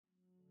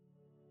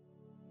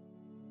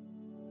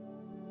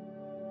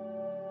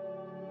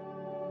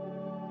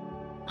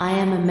I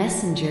am a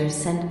messenger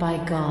sent by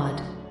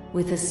God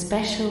with a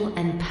special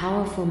and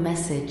powerful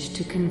message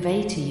to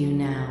convey to you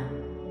now.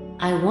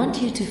 I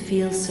want you to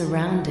feel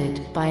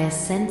surrounded by a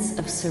sense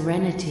of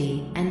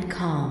serenity and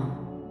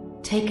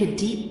calm. Take a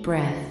deep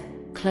breath,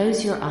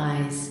 close your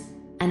eyes,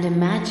 and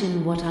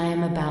imagine what I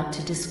am about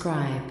to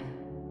describe.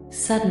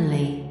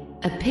 Suddenly,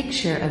 a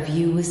picture of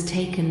you was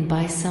taken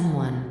by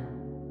someone.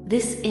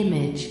 This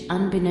image,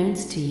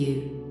 unbeknownst to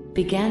you,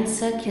 began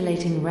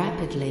circulating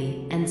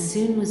rapidly and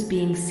soon was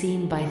being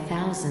seen by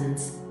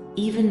thousands,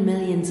 even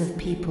millions of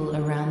people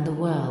around the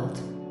world.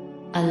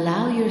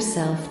 Allow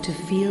yourself to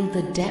feel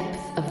the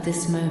depth of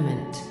this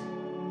moment.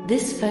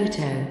 This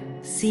photo,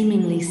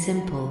 seemingly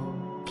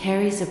simple,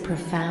 carries a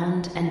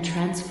profound and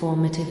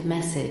transformative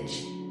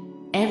message.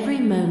 Every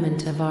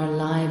moment of our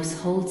lives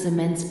holds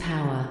immense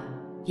power,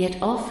 yet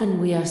often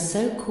we are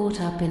so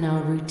caught up in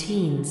our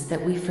routines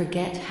that we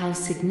forget how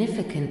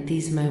significant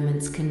these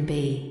moments can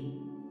be.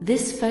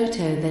 This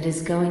photo that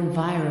is going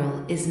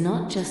viral is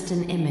not just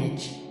an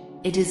image,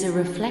 it is a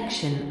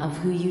reflection of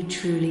who you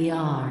truly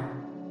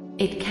are.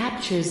 It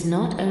captures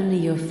not only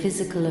your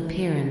physical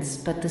appearance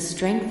but the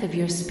strength of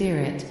your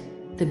spirit,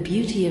 the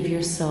beauty of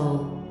your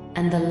soul,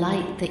 and the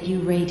light that you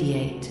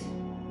radiate.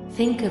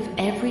 Think of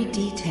every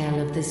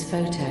detail of this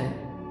photo,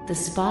 the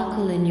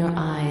sparkle in your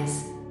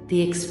eyes,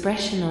 the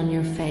expression on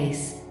your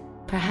face,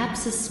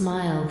 perhaps a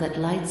smile that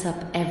lights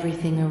up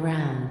everything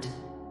around.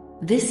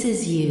 This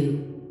is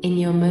you, in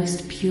your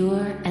most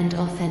pure and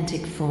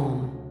authentic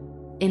form.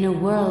 In a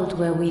world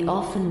where we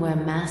often wear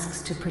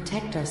masks to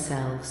protect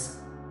ourselves,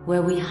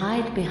 where we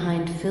hide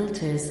behind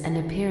filters and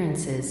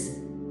appearances,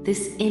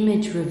 this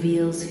image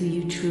reveals who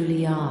you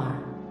truly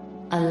are.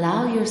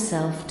 Allow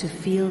yourself to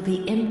feel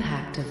the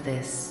impact of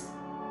this.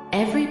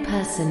 Every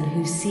person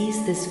who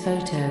sees this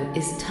photo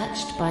is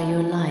touched by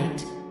your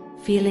light,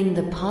 feeling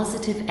the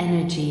positive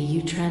energy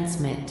you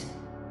transmit.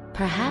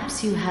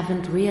 Perhaps you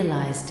haven't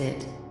realized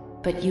it,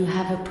 but you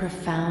have a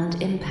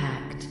profound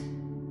impact.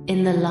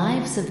 In the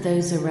lives of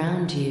those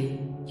around you,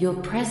 your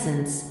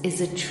presence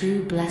is a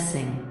true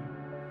blessing.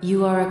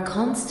 You are a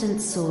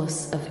constant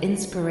source of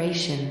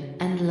inspiration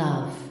and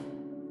love.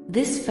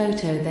 This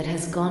photo that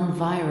has gone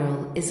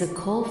viral is a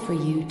call for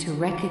you to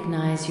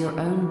recognize your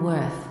own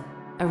worth,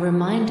 a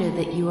reminder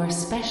that you are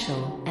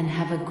special and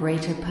have a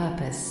greater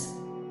purpose.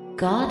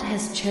 God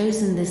has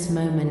chosen this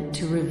moment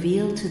to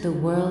reveal to the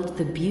world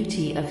the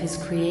beauty of His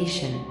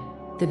creation,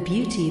 the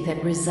beauty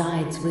that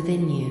resides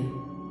within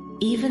you.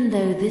 Even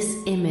though this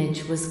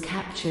image was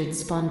captured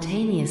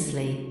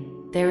spontaneously,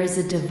 there is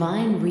a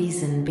divine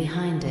reason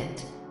behind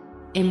it.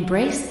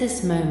 Embrace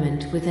this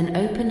moment with an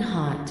open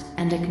heart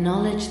and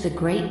acknowledge the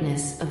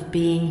greatness of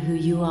being who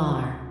you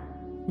are.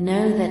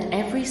 Know that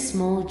every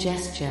small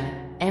gesture,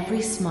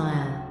 every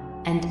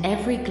smile, and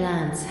every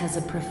glance has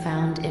a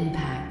profound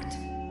impact.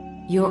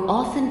 Your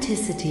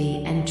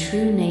authenticity and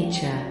true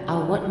nature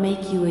are what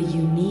make you a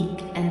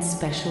unique and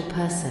special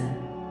person.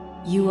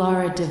 You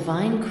are a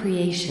divine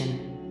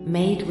creation,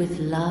 made with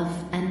love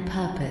and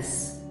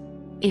purpose.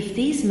 If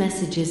these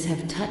messages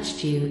have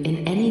touched you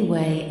in any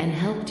way and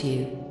helped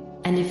you,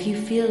 and if you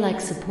feel like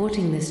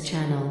supporting this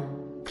channel,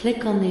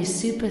 click on the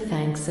Super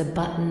Thanks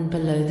button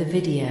below the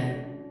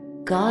video.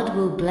 God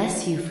will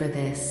bless you for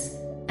this,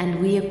 and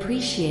we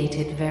appreciate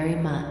it very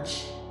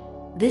much.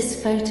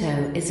 This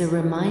photo is a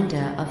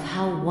reminder of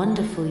how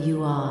wonderful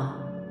you are,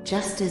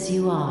 just as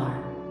you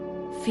are.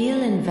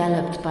 Feel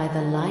enveloped by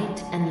the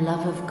light and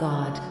love of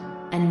God,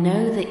 and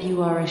know that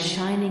you are a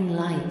shining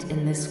light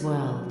in this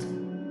world.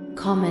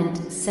 Comment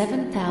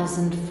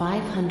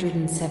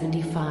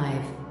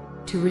 7575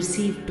 to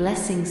receive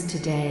blessings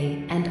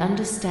today and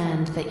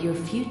understand that your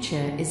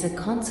future is a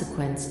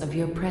consequence of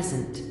your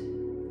present.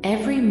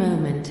 Every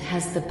moment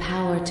has the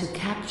power to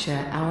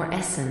capture our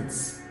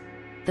essence.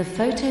 The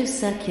photo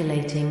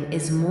circulating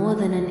is more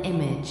than an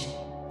image,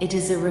 it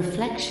is a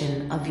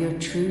reflection of your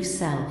true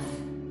self.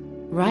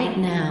 Right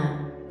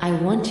now, I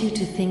want you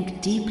to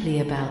think deeply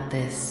about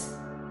this.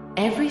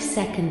 Every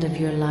second of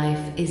your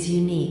life is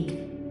unique.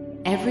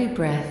 Every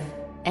breath,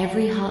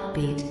 every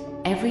heartbeat,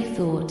 every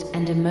thought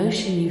and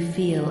emotion you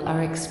feel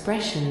are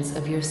expressions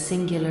of your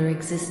singular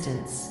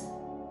existence.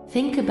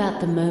 Think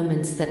about the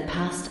moments that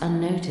passed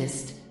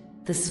unnoticed,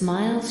 the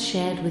smiles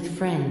shared with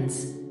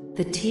friends,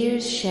 the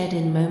tears shed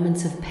in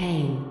moments of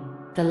pain,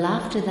 the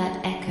laughter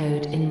that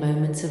echoed in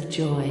moments of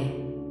joy.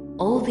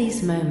 All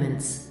these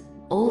moments,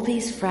 all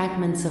these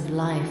fragments of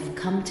life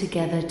come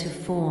together to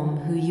form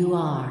who you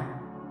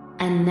are.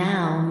 And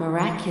now,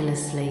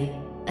 miraculously,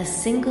 a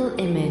single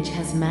image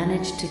has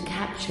managed to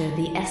capture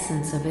the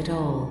essence of it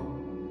all.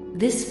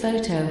 This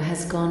photo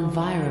has gone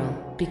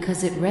viral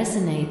because it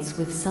resonates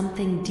with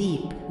something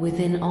deep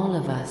within all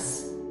of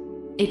us.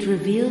 It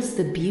reveals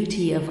the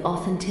beauty of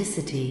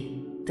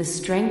authenticity, the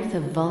strength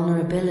of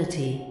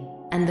vulnerability,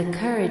 and the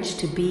courage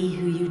to be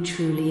who you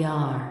truly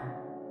are.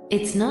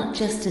 It's not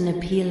just an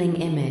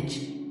appealing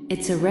image,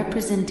 it's a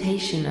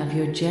representation of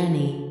your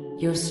journey,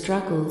 your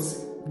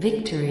struggles,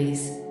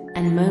 victories,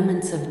 and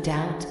moments of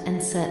doubt and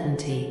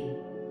certainty.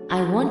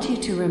 I want you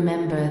to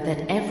remember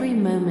that every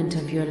moment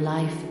of your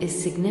life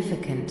is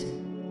significant,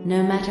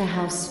 no matter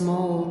how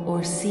small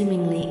or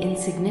seemingly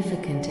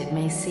insignificant it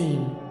may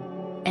seem.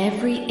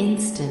 Every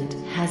instant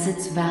has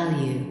its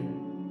value.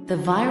 The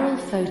viral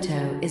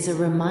photo is a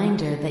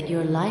reminder that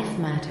your life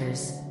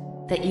matters,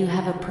 that you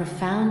have a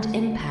profound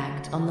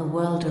impact on the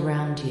world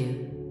around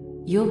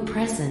you. Your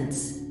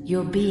presence,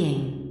 your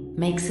being,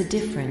 makes a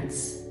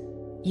difference.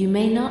 You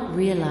may not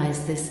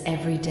realize this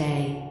every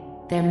day.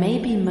 There may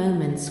be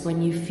moments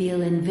when you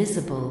feel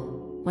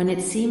invisible, when it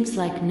seems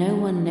like no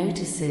one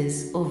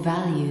notices or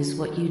values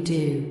what you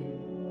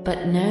do.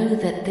 But know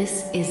that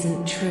this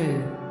isn't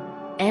true.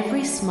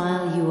 Every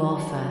smile you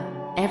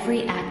offer,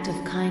 every act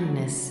of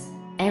kindness,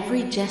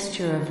 every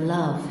gesture of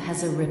love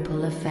has a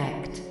ripple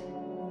effect.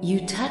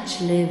 You touch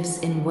lives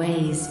in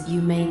ways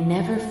you may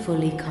never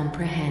fully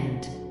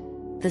comprehend.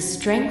 The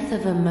strength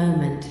of a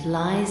moment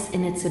lies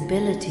in its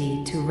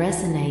ability to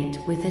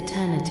resonate with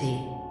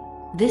eternity.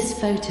 This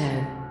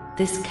photo,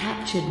 this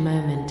captured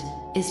moment,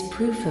 is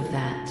proof of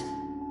that.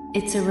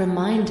 It's a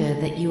reminder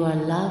that you are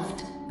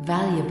loved,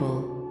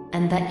 valuable,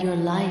 and that your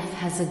life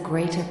has a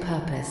greater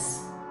purpose.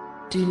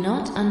 Do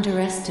not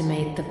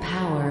underestimate the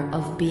power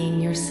of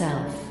being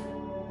yourself.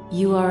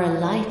 You are a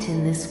light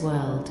in this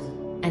world,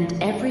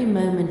 and every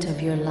moment of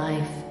your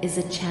life is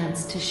a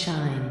chance to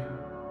shine.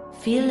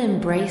 Feel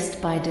embraced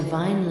by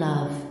divine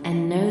love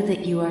and know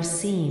that you are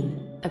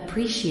seen,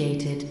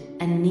 appreciated,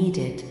 and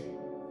needed.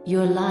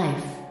 Your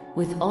life,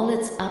 with all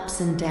its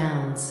ups and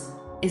downs,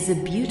 is a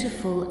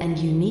beautiful and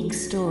unique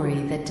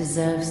story that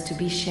deserves to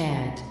be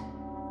shared.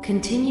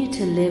 Continue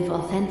to live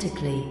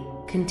authentically,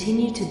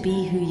 continue to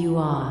be who you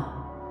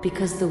are,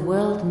 because the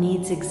world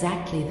needs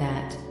exactly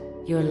that: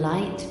 your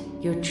light,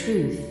 your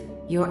truth,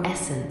 your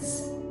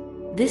essence.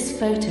 This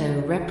photo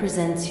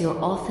represents your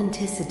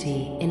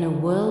authenticity in a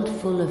world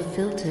full of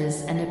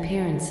filters and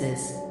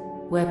appearances,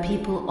 where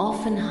people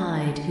often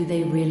hide who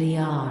they really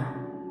are.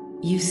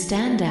 You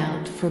stand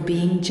out for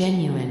being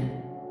genuine.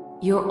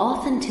 Your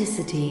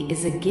authenticity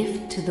is a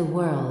gift to the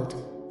world,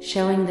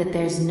 showing that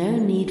there's no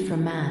need for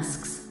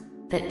masks,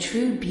 that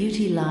true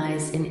beauty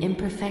lies in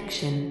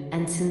imperfection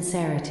and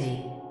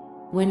sincerity.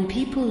 When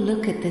people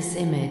look at this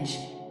image,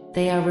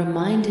 they are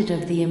reminded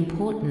of the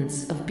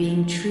importance of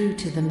being true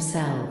to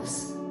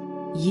themselves.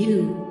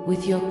 You,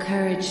 with your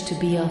courage to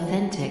be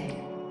authentic,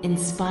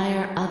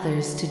 inspire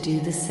others to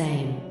do the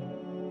same.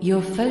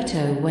 Your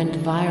photo went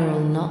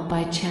viral not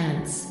by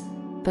chance,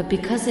 but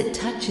because it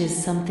touches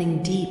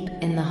something deep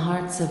in the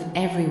hearts of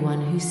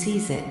everyone who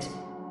sees it.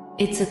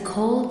 It's a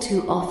call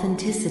to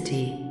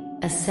authenticity,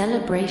 a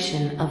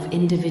celebration of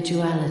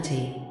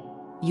individuality.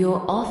 Your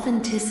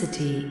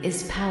authenticity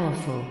is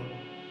powerful.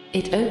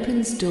 It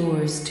opens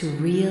doors to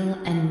real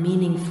and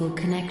meaningful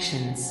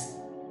connections.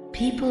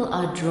 People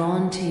are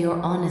drawn to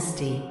your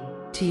honesty,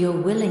 to your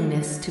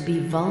willingness to be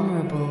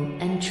vulnerable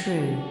and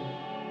true.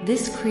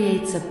 This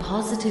creates a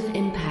positive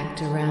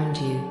impact around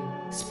you,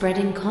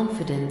 spreading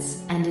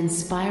confidence and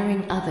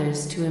inspiring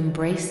others to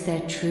embrace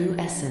their true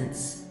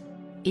essence.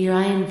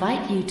 I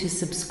invite you to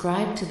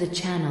subscribe to the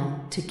channel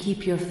to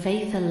keep your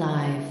faith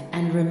alive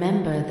and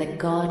remember that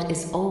God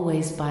is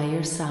always by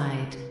your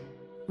side.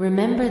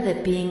 Remember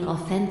that being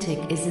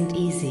authentic isn't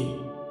easy.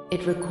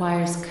 It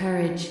requires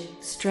courage,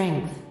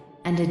 strength,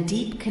 and a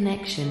deep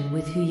connection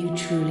with who you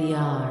truly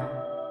are.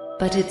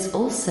 But it's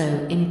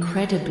also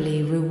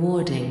incredibly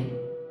rewarding.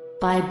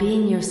 By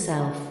being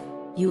yourself,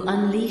 you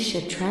unleash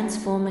a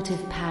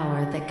transformative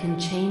power that can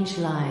change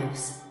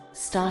lives,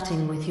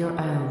 starting with your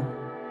own.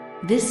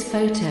 This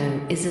photo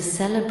is a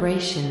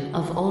celebration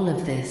of all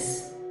of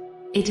this.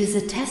 It is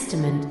a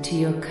testament to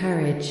your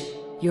courage,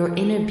 your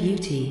inner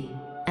beauty,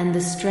 and the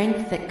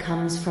strength that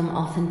comes from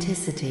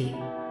authenticity.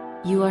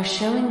 You are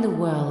showing the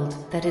world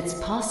that it's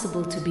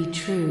possible to be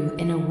true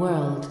in a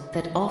world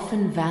that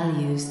often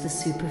values the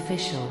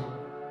superficial.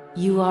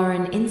 You are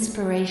an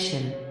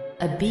inspiration,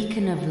 a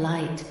beacon of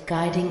light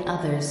guiding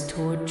others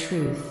toward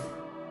truth.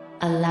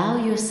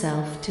 Allow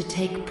yourself to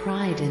take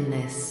pride in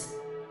this.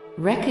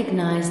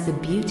 Recognize the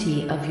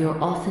beauty of your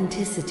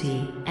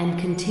authenticity and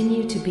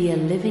continue to be a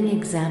living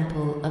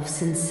example of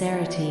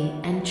sincerity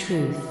and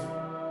truth.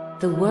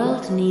 The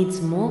world needs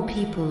more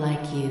people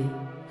like you,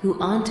 who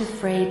aren't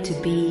afraid to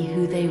be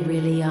who they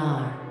really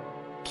are.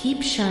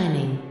 Keep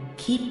shining,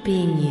 keep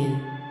being you,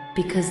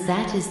 because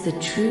that is the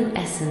true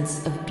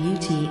essence of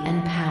beauty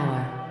and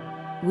power.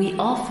 We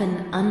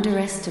often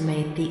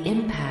underestimate the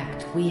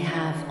impact we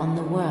have on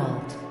the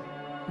world.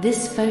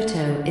 This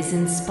photo is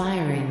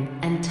inspiring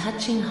and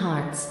touching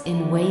hearts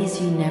in ways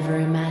you never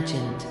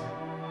imagined.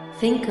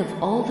 Think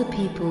of all the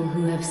people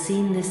who have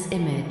seen this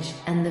image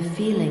and the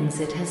feelings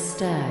it has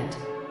stirred.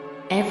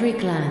 Every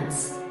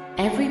glance,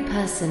 every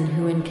person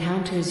who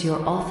encounters your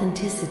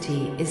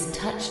authenticity is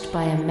touched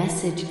by a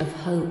message of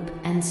hope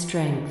and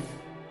strength.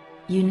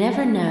 You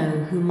never know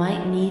who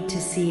might need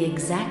to see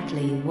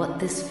exactly what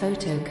this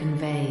photo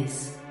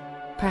conveys.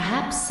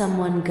 Perhaps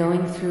someone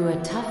going through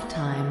a tough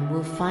time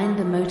will find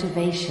the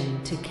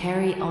motivation to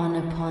carry on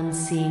upon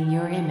seeing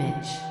your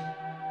image.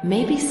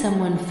 Maybe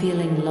someone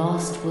feeling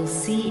lost will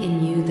see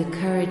in you the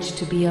courage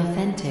to be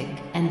authentic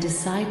and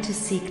decide to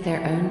seek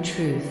their own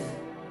truth.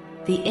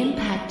 The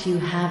impact you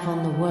have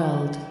on the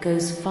world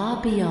goes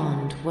far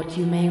beyond what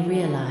you may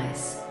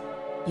realize.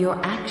 Your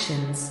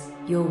actions,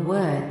 your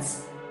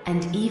words,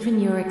 and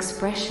even your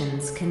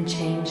expressions can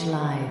change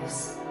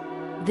lives.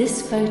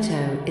 This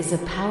photo is a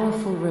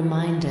powerful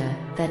reminder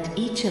that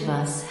each of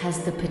us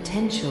has the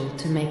potential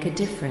to make a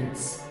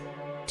difference.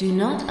 Do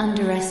not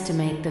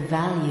underestimate the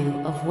value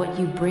of what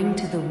you bring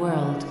to the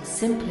world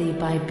simply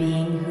by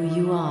being who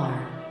you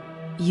are.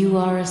 You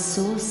are a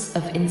source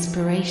of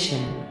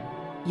inspiration.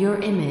 Your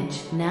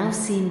image, now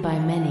seen by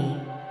many,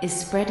 is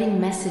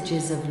spreading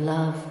messages of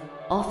love,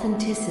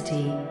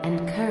 authenticity,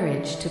 and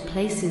courage to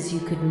places you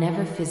could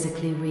never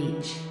physically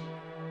reach.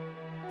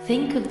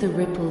 Think of the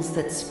ripples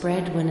that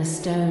spread when a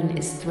stone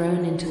is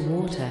thrown into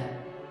water.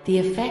 The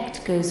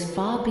effect goes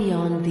far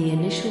beyond the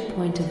initial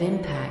point of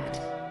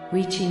impact,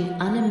 reaching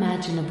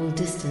unimaginable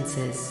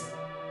distances.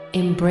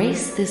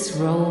 Embrace this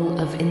role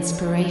of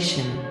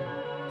inspiration.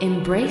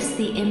 Embrace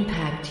the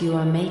impact you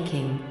are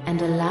making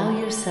and allow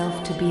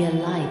yourself to be a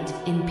light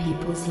in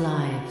people's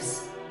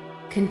lives.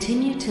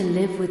 Continue to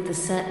live with the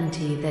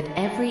certainty that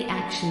every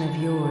action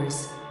of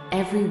yours,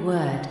 every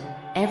word,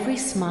 every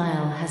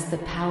smile has the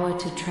power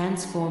to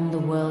transform the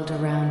world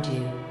around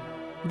you.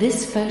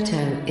 This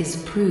photo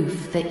is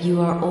proof that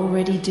you are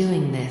already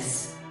doing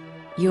this.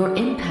 Your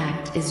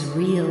impact is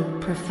real,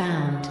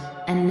 profound,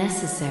 and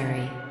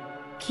necessary.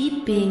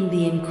 Keep being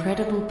the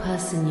incredible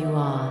person you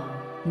are,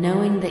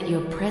 knowing that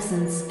your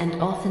presence and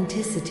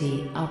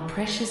authenticity are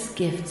precious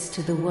gifts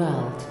to the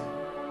world.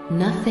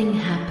 Nothing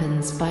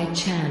happens by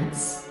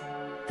chance.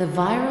 The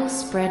viral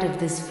spread of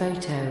this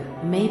photo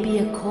may be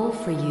a call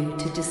for you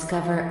to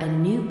discover a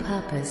new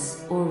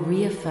purpose or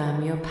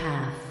reaffirm your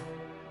path.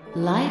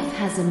 Life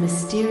has a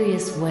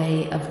mysterious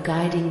way of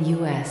guiding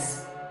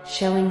us,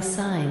 showing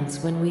signs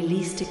when we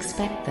least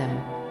expect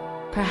them.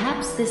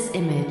 Perhaps this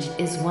image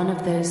is one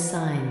of those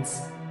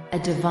signs, a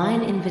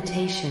divine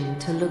invitation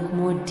to look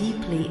more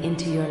deeply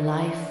into your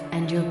life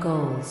and your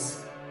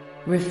goals.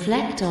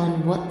 Reflect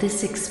on what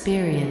this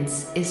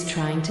experience is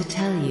trying to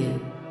tell you.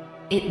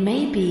 It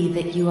may be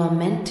that you are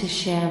meant to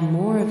share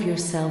more of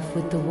yourself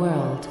with the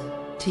world,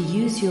 to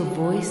use your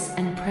voice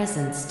and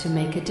presence to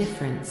make a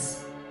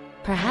difference.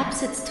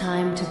 Perhaps it's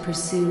time to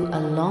pursue a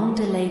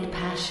long-delayed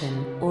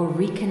passion or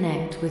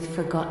reconnect with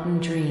forgotten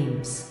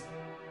dreams.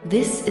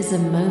 This is a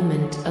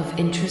moment of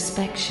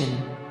introspection.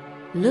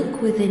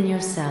 Look within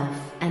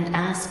yourself and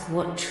ask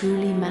what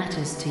truly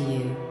matters to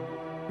you.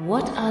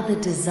 What are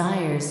the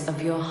desires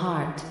of your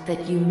heart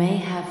that you may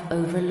have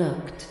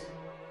overlooked?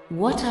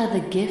 What are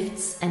the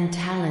gifts and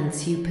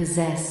talents you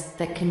possess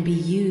that can be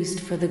used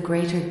for the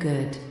greater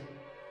good?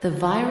 The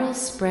viral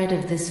spread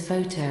of this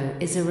photo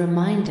is a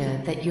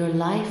reminder that your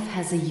life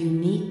has a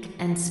unique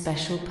and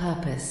special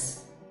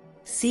purpose.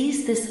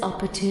 Seize this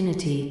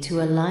opportunity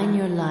to align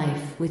your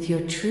life with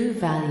your true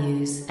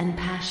values and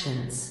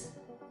passions.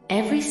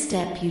 Every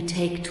step you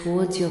take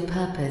towards your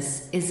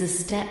purpose is a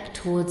step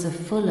towards a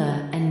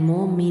fuller and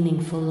more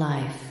meaningful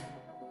life.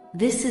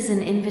 This is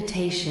an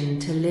invitation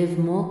to live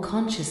more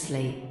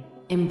consciously,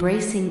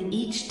 embracing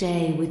each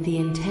day with the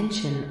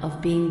intention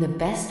of being the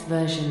best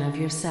version of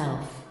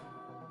yourself.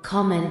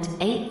 Comment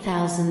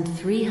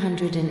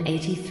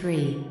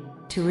 8383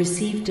 to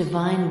receive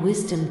divine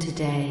wisdom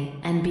today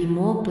and be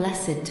more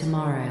blessed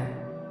tomorrow.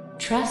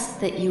 Trust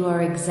that you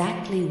are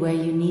exactly where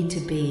you need to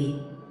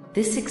be.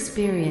 This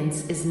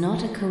experience is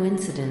not a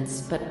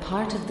coincidence but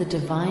part of the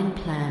divine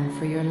plan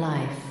for your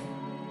life.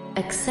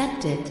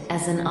 Accept it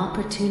as an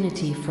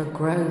opportunity for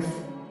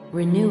growth,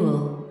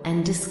 renewal,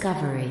 and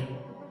discovery.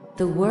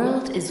 The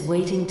world is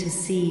waiting to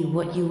see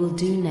what you will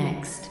do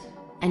next,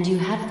 and you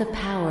have the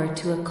power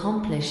to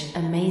accomplish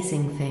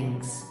amazing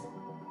things.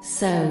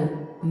 So,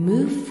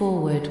 move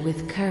forward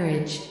with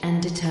courage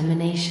and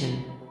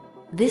determination.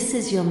 This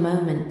is your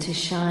moment to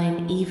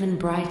shine even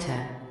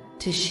brighter,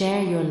 to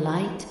share your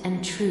light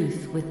and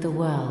truth with the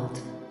world.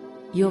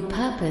 Your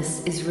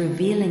purpose is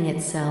revealing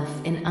itself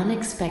in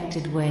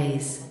unexpected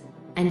ways,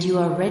 and you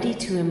are ready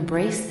to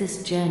embrace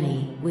this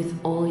journey with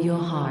all your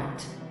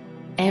heart.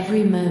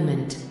 Every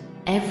moment,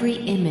 every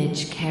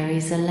image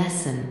carries a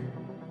lesson.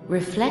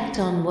 Reflect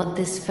on what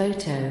this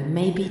photo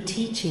may be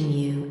teaching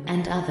you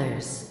and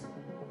others.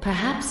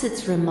 Perhaps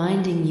it's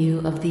reminding you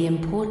of the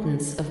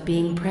importance of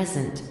being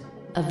present,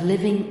 of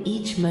living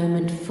each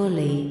moment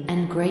fully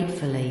and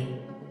gratefully.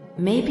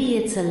 Maybe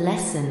it's a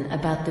lesson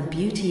about the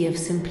beauty of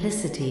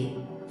simplicity,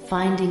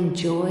 finding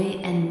joy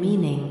and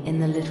meaning in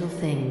the little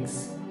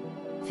things.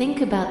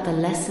 Think about the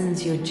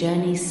lessons your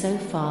journey so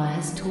far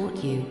has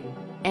taught you.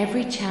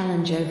 Every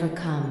challenge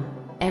overcome,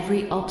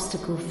 every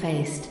obstacle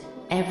faced,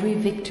 every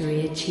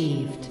victory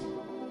achieved.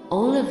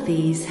 All of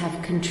these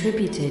have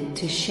contributed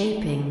to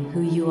shaping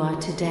who you are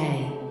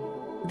today.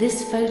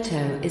 This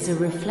photo is a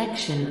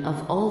reflection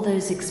of all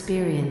those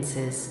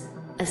experiences,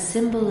 a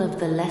symbol of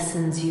the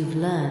lessons you've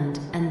learned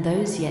and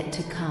those yet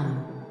to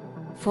come.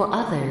 For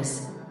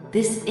others,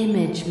 This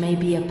image may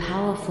be a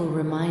powerful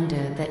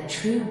reminder that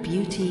true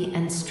beauty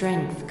and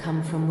strength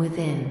come from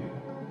within.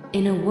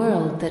 In a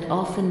world that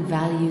often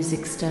values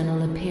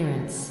external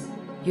appearance,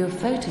 your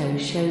photo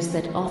shows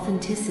that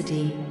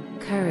authenticity,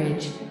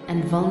 courage,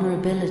 and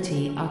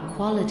vulnerability are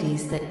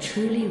qualities that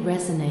truly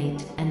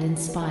resonate and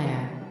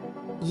inspire.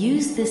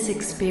 Use this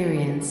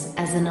experience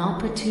as an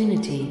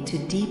opportunity to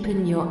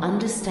deepen your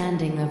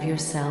understanding of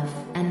yourself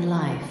and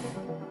life.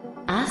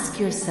 Ask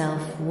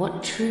yourself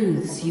what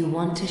truths you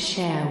want to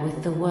share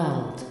with the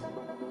world.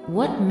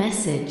 What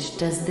message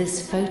does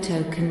this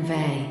photo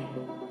convey?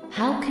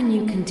 How can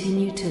you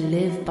continue to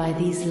live by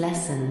these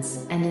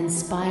lessons and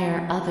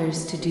inspire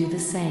others to do the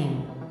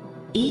same?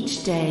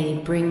 Each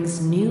day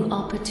brings new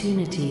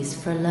opportunities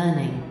for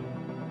learning.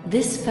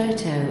 This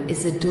photo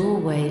is a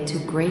doorway to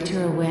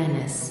greater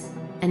awareness,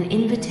 an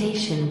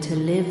invitation to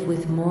live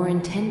with more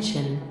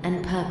intention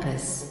and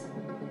purpose.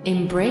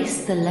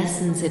 Embrace the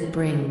lessons it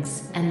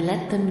brings and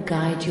let them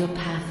guide your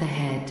path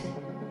ahead.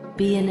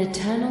 Be an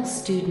eternal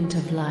student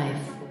of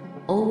life,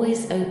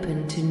 always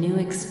open to new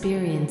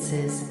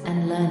experiences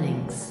and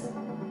learnings.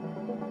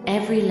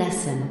 Every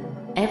lesson,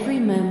 every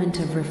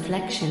moment of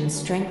reflection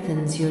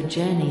strengthens your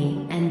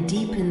journey and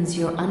deepens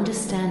your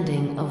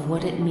understanding of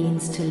what it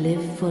means to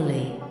live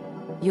fully.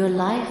 Your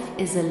life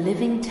is a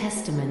living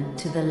testament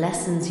to the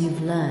lessons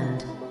you've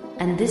learned,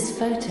 and this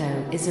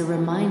photo is a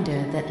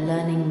reminder that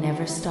learning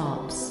never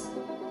stops.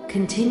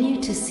 Continue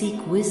to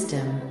seek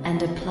wisdom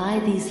and apply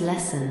these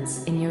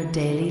lessons in your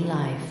daily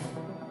life.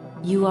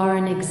 You are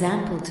an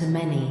example to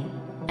many,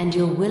 and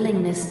your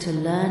willingness to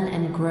learn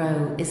and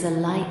grow is a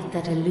light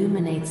that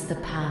illuminates the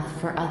path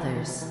for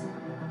others.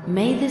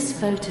 May this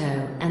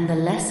photo and the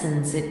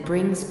lessons it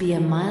brings be a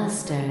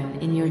milestone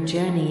in your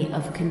journey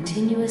of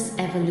continuous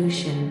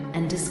evolution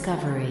and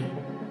discovery.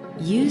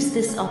 Use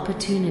this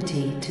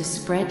opportunity to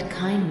spread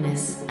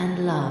kindness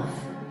and love.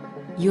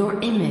 Your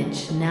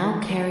image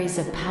now carries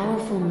a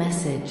powerful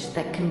message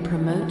that can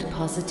promote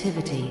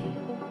positivity.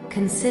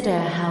 Consider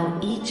how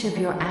each of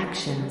your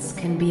actions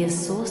can be a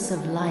source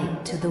of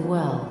light to the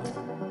world.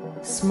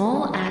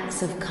 Small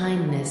acts of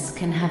kindness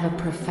can have a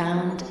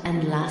profound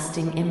and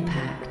lasting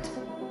impact.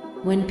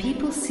 When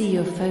people see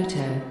your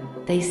photo,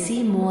 they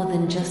see more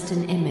than just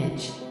an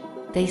image.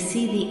 They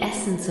see the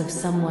essence of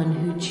someone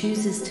who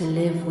chooses to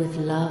live with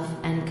love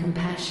and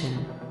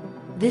compassion.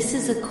 This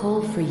is a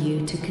call for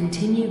you to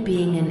continue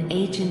being an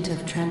agent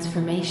of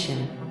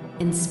transformation,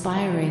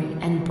 inspiring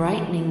and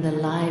brightening the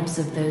lives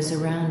of those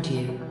around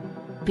you.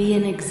 Be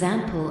an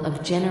example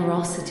of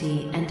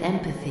generosity and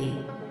empathy,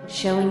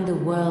 showing the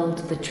world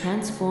the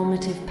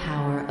transformative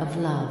power of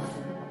love.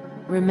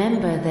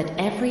 Remember that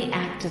every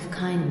act of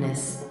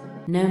kindness,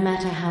 no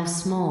matter how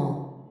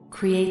small,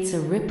 creates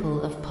a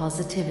ripple of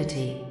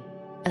positivity.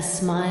 A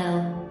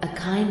smile, a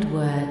kind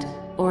word,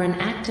 or an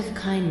act of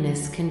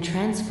kindness can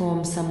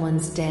transform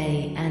someone's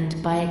day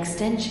and, by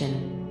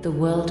extension, the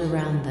world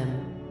around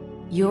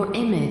them. Your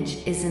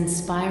image is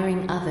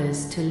inspiring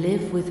others to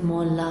live with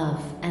more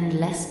love and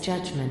less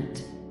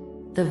judgment.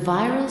 The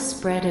viral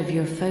spread of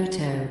your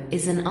photo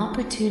is an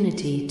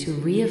opportunity to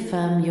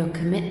reaffirm your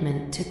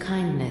commitment to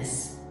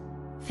kindness.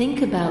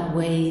 Think about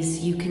ways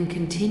you can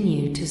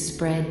continue to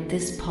spread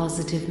this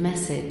positive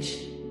message.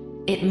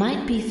 It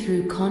might be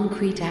through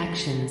concrete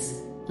actions,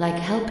 like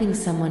helping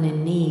someone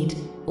in need,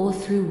 or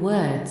through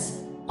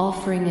words,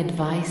 offering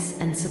advice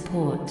and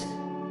support.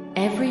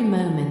 Every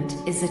moment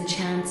is a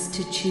chance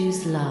to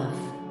choose love.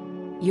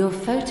 Your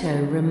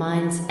photo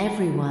reminds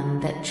everyone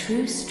that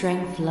true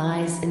strength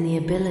lies in the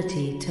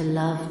ability to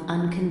love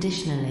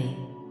unconditionally.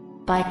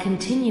 By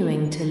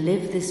continuing to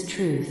live this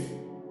truth,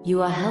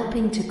 you are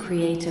helping to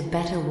create a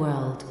better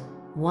world,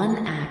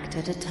 one act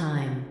at a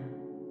time.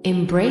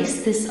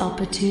 Embrace this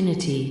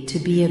opportunity to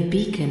be a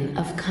beacon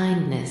of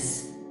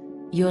kindness.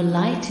 Your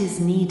light is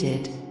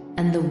needed,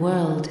 and the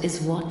world is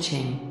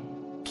watching.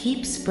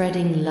 Keep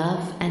spreading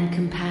love and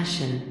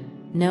compassion,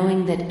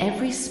 knowing that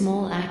every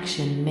small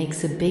action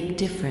makes a big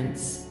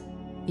difference.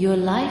 Your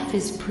life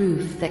is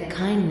proof that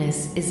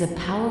kindness is a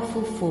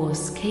powerful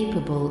force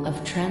capable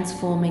of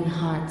transforming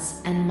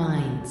hearts and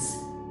minds.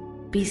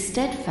 Be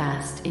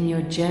steadfast in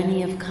your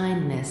journey of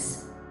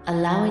kindness,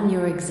 allowing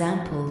your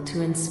example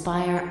to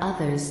inspire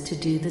others to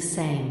do the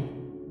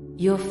same.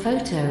 Your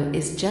photo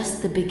is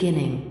just the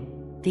beginning.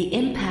 The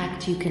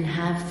impact you can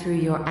have through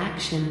your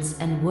actions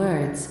and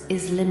words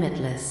is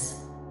limitless.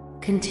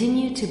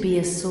 Continue to be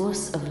a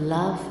source of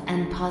love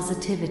and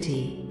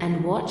positivity,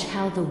 and watch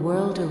how the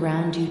world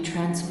around you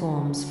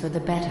transforms for the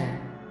better.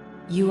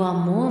 You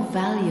are more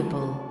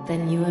valuable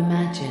than you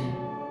imagine.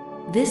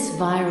 This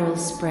viral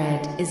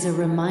spread is a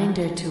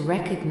reminder to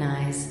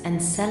recognize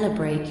and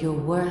celebrate your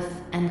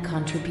worth and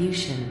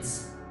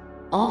contributions.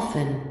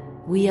 Often,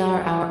 we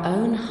are our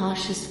own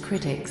harshest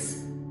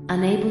critics,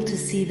 unable to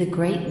see the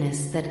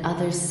greatness that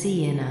others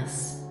see in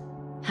us.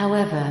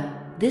 However,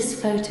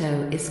 this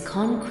photo is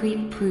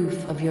concrete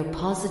proof of your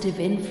positive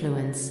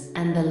influence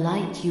and the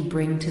light you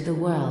bring to the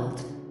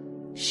world.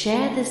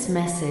 Share this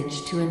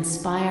message to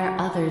inspire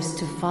others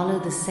to follow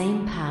the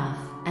same path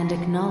and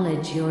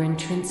acknowledge your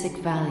intrinsic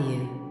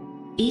value.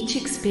 Each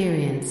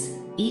experience,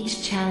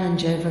 each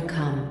challenge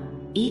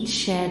overcome, each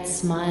shared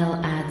smile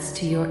adds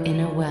to your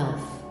inner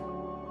wealth.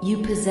 You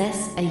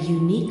possess a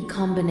unique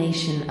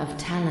combination of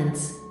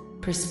talents,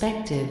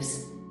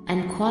 perspectives,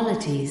 and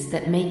qualities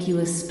that make you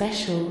a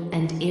special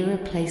and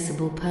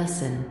irreplaceable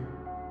person.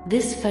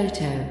 This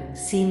photo,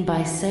 seen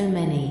by so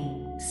many,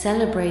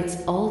 celebrates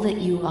all that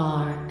you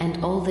are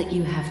and all that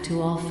you have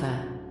to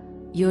offer.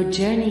 Your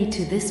journey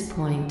to this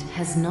point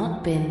has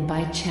not been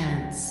by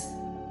chance.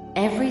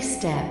 Every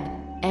step,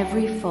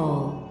 every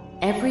fall,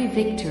 every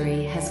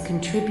victory has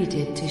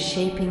contributed to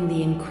shaping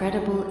the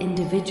incredible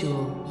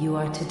individual you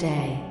are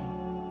today.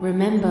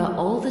 Remember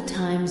all the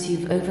times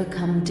you've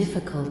overcome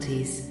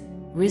difficulties,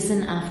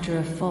 risen after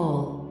a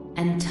fall,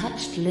 and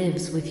touched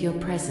lives with your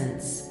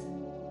presence.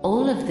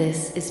 All of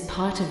this is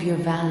part of your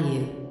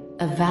value,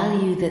 a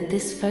value that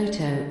this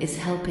photo is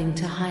helping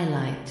to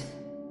highlight.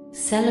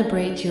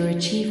 Celebrate your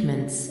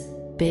achievements,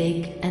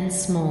 big and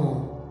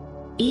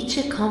small. Each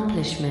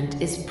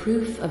accomplishment is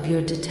proof of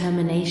your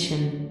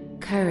determination,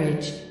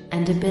 courage,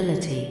 and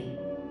ability.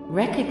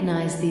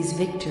 Recognize these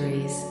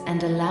victories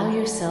and allow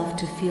yourself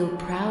to feel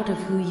proud of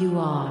who you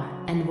are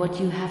and what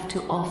you have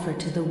to offer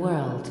to the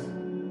world.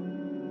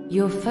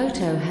 Your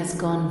photo has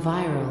gone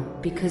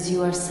viral because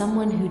you are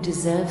someone who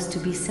deserves to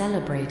be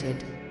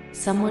celebrated,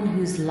 someone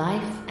whose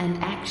life and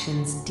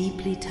actions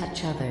deeply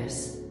touch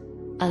others.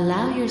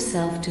 Allow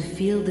yourself to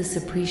feel this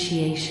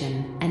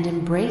appreciation and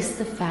embrace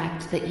the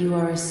fact that you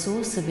are a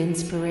source of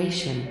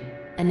inspiration,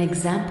 an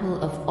example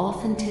of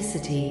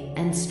authenticity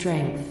and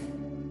strength.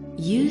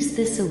 Use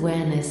this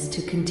awareness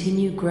to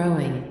continue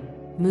growing,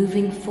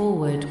 moving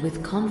forward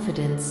with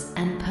confidence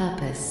and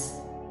purpose.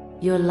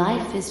 Your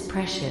life is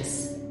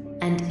precious,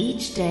 and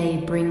each day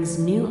brings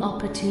new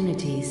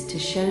opportunities to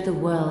show the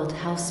world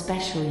how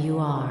special you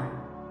are.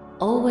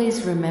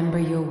 Always remember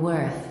your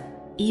worth,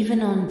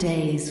 even on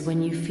days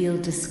when you feel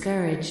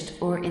discouraged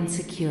or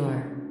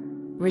insecure.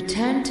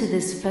 Return to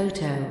this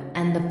photo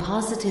and the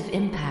positive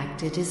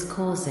impact it is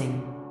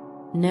causing.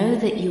 Know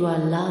that you are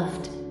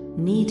loved,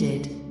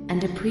 needed,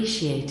 and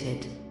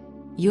appreciated.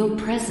 Your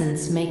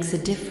presence makes a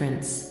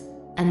difference,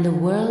 and the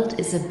world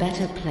is a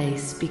better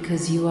place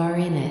because you are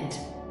in it.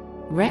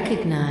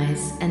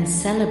 Recognize and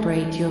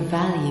celebrate your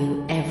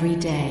value every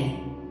day.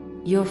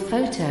 Your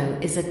photo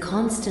is a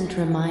constant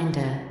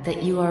reminder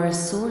that you are a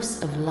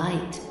source of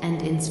light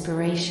and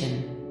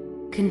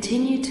inspiration.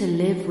 Continue to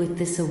live with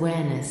this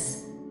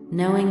awareness,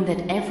 knowing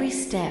that every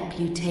step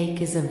you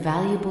take is a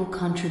valuable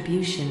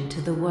contribution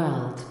to the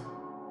world.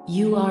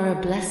 You are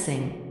a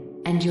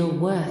blessing, and your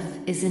worth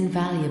is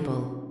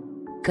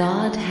invaluable.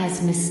 God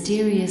has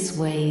mysterious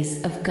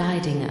ways of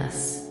guiding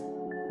us.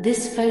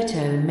 This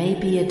photo may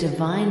be a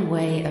divine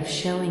way of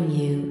showing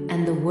you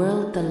and the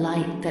world the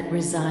light that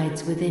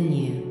resides within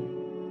you.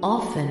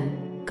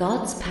 Often,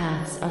 God's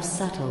paths are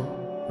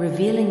subtle,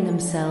 revealing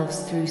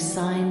themselves through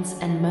signs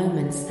and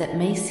moments that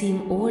may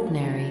seem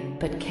ordinary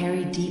but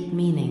carry deep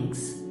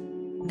meanings.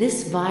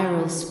 This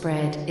viral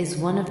spread is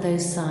one of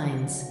those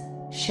signs,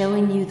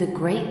 showing you the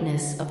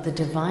greatness of the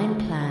divine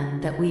plan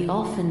that we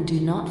often do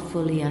not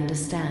fully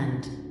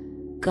understand.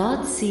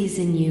 God sees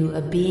in you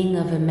a being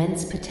of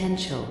immense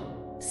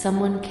potential,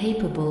 someone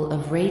capable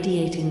of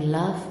radiating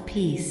love,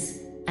 peace,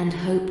 and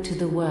hope to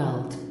the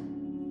world.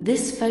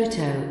 This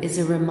photo is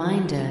a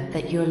reminder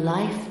that your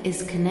life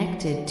is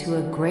connected to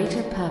a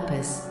greater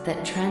purpose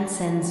that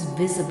transcends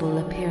visible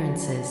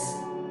appearances.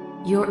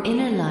 Your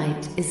inner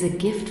light is a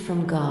gift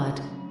from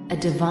God, a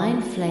divine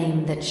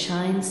flame that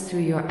shines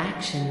through your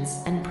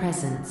actions and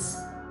presence.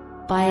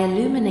 By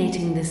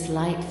illuminating this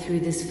light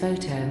through this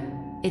photo,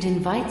 it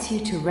invites you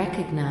to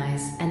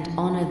recognize and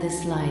honor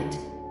this light,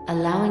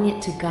 allowing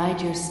it to guide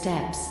your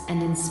steps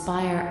and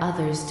inspire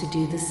others to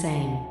do the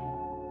same.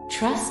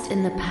 Trust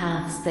in the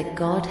paths that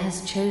God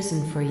has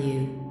chosen for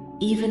you,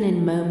 even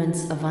in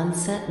moments of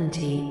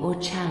uncertainty or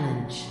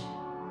challenge.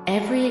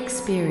 Every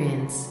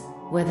experience,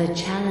 whether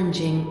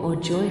challenging or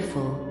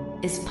joyful,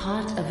 is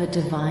part of a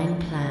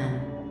divine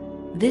plan.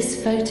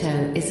 This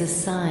photo is a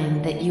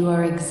sign that you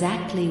are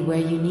exactly where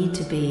you need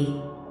to be,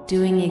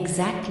 doing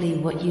exactly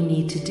what you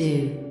need to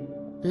do.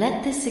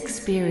 Let this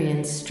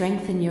experience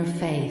strengthen your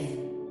faith,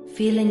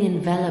 feeling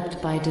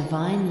enveloped by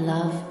divine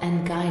love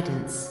and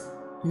guidance,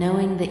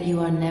 knowing that you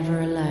are never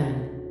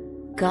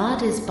alone.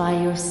 God is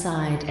by your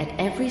side at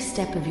every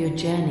step of your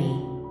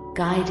journey,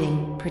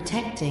 guiding,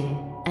 protecting,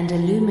 and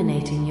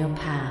illuminating your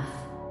path.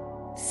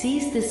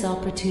 Seize this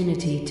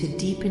opportunity to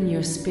deepen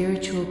your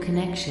spiritual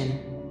connection,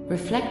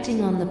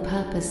 reflecting on the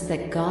purpose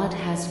that God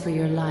has for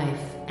your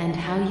life and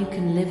how you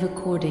can live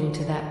according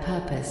to that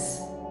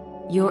purpose.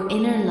 Your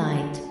inner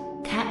light,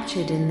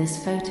 captured in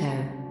this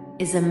photo,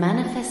 is a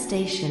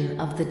manifestation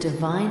of the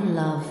divine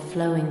love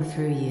flowing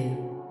through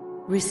you.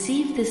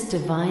 Receive this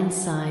divine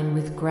sign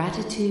with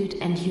gratitude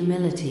and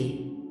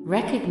humility,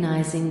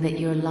 recognizing that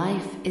your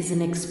life is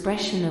an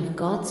expression of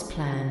God's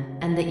plan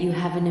and that you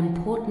have an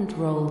important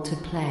role to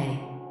play.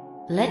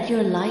 Let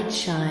your light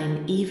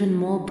shine even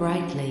more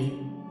brightly,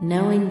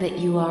 knowing that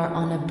you are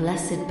on a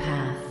blessed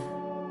path.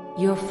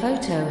 Your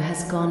photo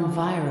has gone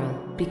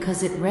viral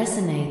because it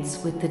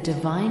resonates with the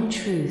divine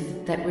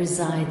truth that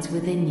resides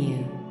within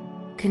you.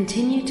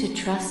 Continue to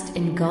trust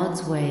in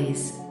God's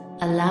ways,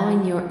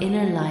 allowing your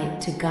inner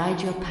light to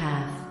guide your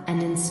path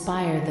and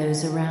inspire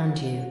those around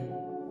you.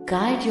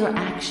 Guide your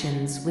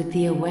actions with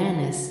the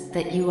awareness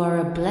that you are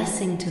a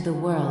blessing to the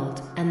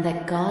world and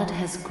that God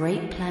has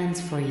great plans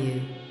for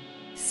you.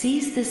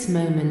 Seize this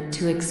moment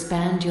to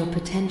expand your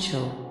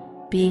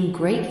potential, being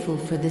grateful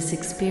for this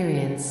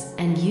experience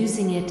and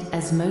using it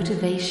as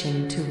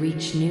motivation to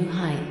reach new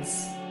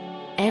heights.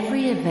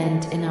 Every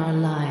event in our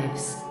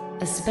lives,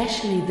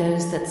 especially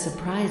those that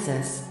surprise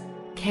us,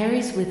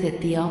 carries with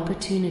it the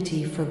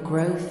opportunity for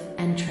growth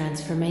and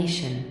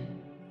transformation.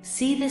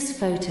 See this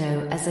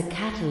photo as a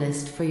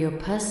catalyst for your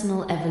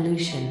personal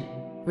evolution,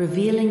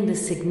 revealing the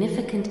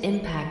significant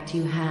impact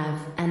you have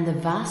and the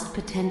vast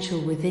potential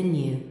within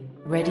you,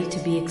 ready to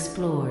be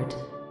explored.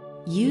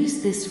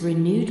 Use this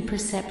renewed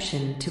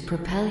perception to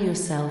propel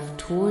yourself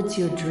towards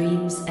your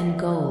dreams and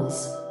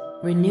goals,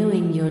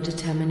 renewing your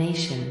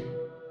determination.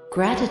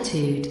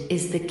 Gratitude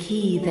is the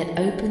key that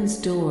opens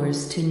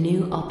doors to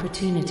new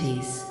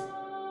opportunities.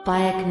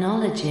 By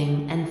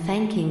acknowledging and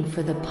thanking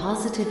for the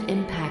positive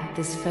impact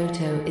this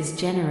photo is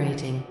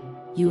generating,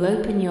 you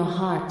open your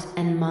heart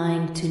and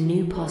mind to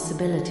new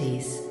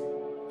possibilities.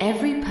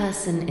 Every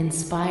person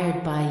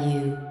inspired by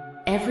you,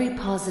 every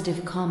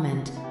positive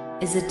comment,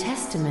 is a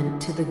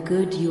testament to the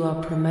good you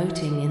are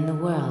promoting in the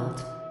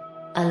world.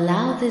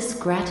 Allow this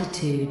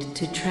gratitude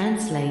to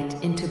translate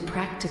into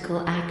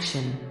practical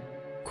action.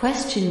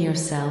 Question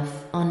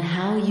yourself on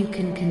how you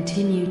can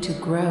continue to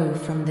grow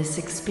from this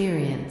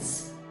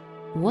experience.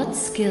 What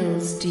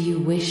skills do you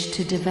wish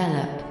to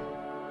develop?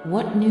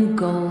 What new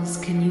goals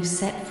can you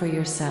set for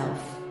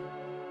yourself?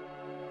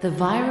 The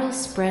viral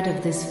spread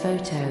of this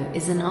photo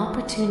is an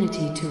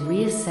opportunity to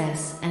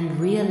reassess and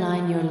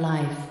realign your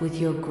life with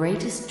your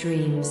greatest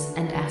dreams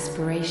and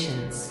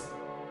aspirations.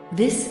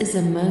 This is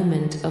a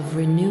moment of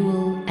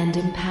renewal and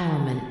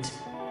empowerment.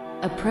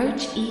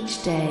 Approach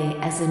each day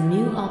as a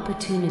new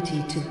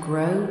opportunity to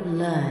grow,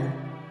 learn,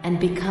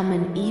 and become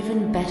an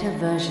even better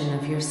version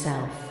of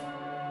yourself.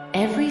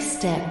 Every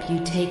step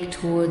you take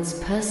towards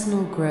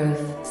personal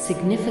growth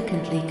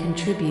significantly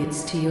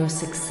contributes to your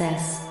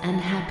success and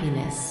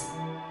happiness.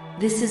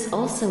 This is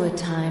also a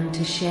time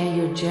to share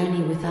your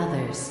journey with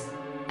others,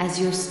 as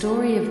your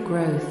story of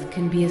growth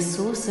can be a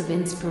source of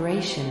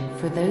inspiration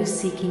for those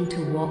seeking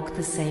to walk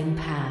the same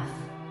path.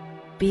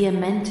 Be a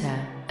mentor,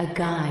 a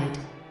guide,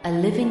 a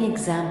living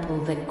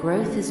example that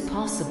growth is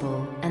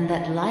possible and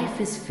that life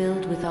is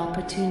filled with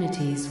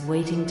opportunities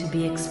waiting to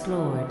be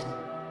explored.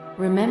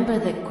 Remember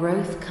that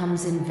growth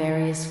comes in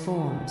various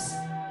forms.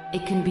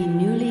 It can be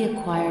newly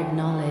acquired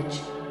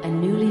knowledge, a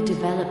newly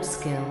developed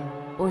skill,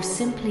 or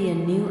simply a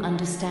new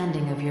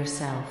understanding of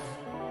yourself.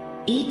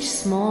 Each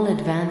small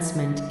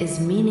advancement is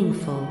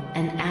meaningful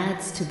and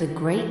adds to the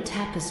great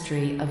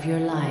tapestry of your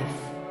life.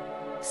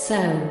 So,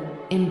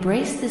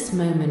 embrace this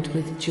moment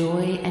with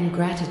joy and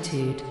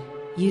gratitude,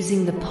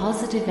 using the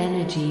positive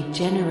energy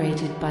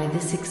generated by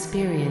this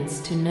experience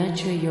to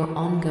nurture your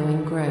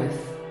ongoing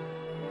growth.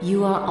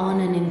 You are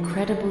on an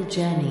incredible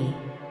journey,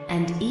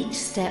 and each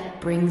step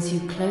brings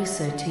you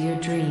closer to your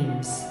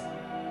dreams.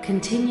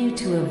 Continue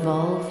to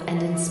evolve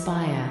and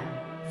inspire,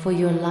 for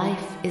your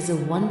life is a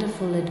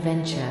wonderful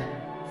adventure,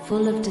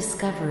 full of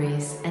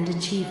discoveries and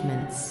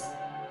achievements.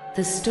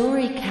 The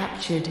story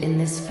captured in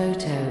this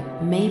photo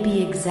may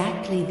be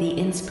exactly the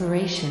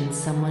inspiration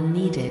someone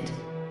needed.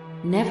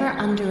 Never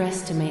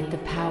underestimate the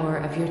power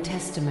of your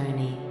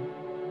testimony.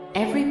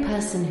 Every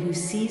person who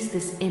sees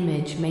this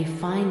image may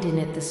find in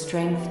it the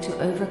strength to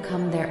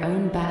overcome their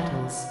own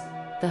battles,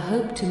 the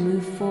hope to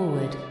move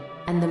forward,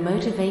 and the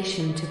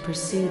motivation to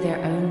pursue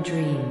their own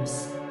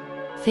dreams.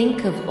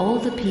 Think of all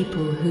the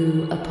people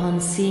who, upon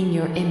seeing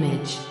your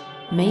image,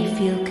 may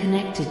feel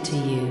connected to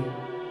you.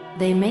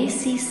 They may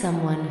see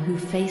someone who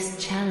faced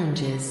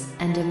challenges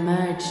and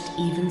emerged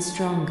even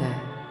stronger.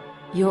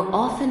 Your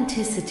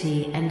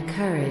authenticity and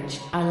courage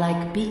are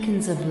like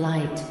beacons of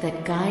light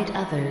that guide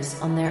others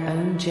on their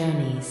own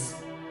journeys.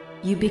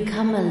 You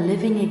become a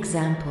living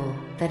example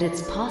that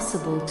it's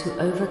possible to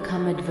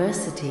overcome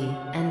adversity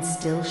and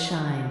still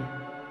shine.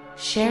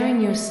 Sharing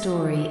your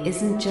story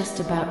isn't just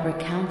about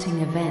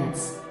recounting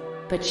events,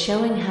 but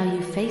showing how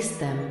you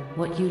faced them,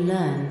 what you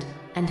learned,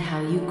 and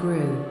how you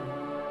grew.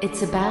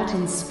 It's about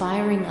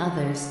inspiring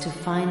others to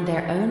find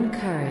their own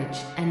courage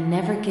and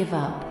never give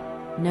up,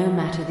 no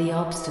matter the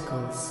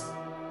obstacles.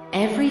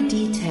 Every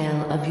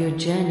detail of your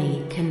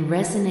journey can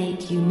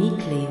resonate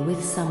uniquely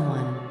with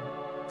someone.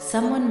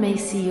 Someone may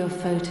see your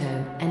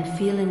photo and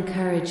feel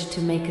encouraged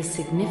to make a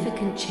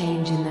significant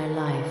change in their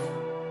life,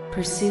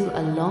 pursue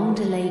a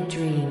long-delayed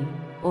dream,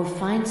 or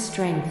find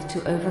strength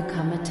to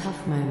overcome a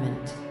tough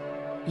moment.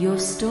 Your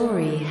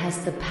story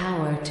has the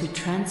power to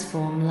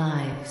transform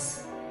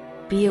lives.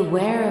 Be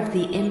aware of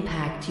the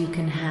impact you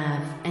can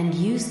have and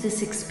use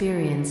this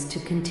experience to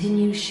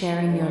continue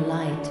sharing your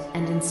light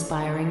and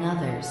inspiring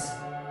others.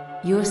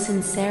 Your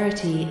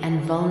sincerity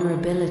and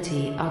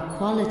vulnerability are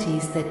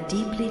qualities that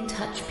deeply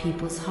touch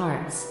people's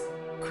hearts,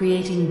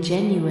 creating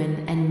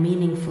genuine and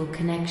meaningful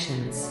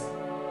connections.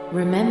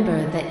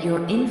 Remember that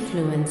your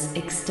influence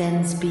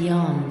extends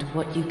beyond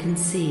what you can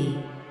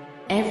see.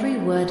 Every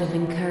word of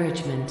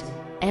encouragement,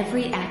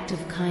 every act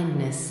of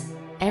kindness,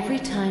 every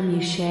time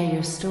you share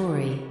your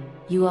story,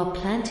 you are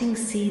planting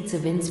seeds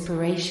of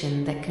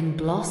inspiration that can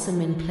blossom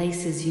in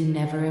places you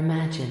never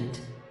imagined.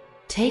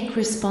 Take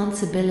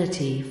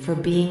responsibility for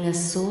being a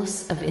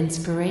source of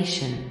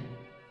inspiration.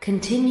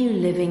 Continue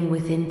living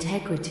with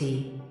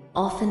integrity,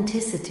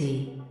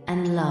 authenticity,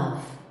 and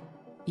love.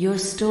 Your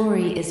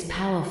story is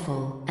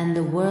powerful, and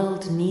the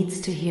world needs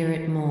to hear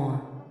it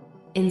more.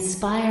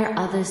 Inspire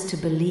others to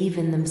believe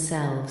in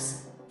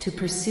themselves, to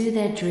pursue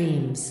their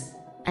dreams,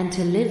 and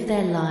to live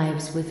their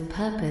lives with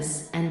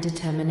purpose and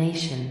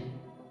determination.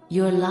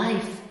 Your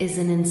life is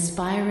an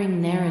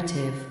inspiring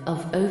narrative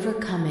of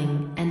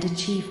overcoming and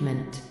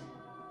achievement.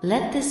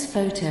 Let this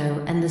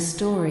photo and the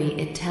story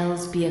it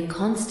tells be a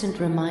constant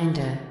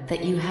reminder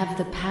that you have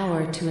the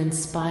power to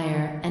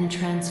inspire and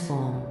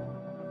transform.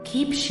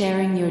 Keep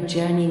sharing your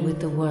journey with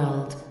the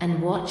world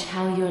and watch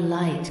how your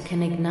light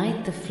can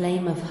ignite the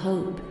flame of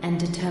hope and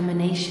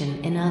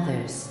determination in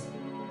others.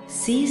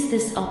 Seize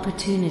this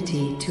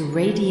opportunity to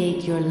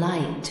radiate your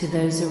light to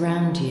those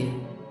around you.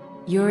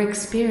 Your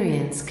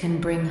experience can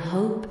bring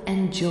hope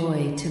and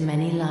joy to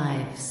many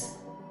lives.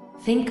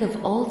 Think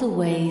of all the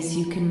ways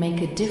you can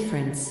make a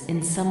difference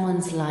in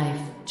someone's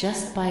life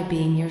just by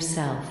being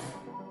yourself.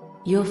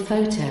 Your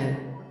photo,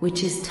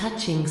 which is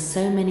touching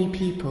so many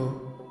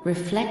people,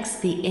 reflects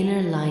the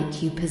inner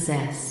light you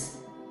possess.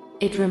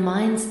 It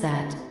reminds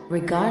that,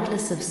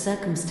 regardless of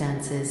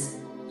circumstances,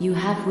 you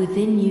have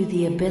within you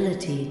the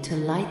ability to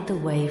light the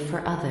way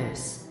for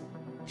others.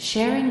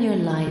 Sharing your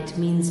light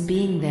means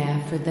being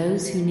there for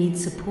those who need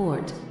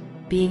support,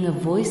 being a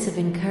voice of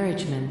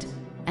encouragement,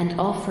 and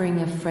offering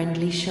a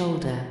friendly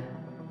shoulder.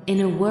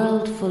 In a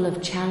world full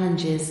of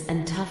challenges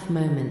and tough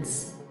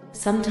moments,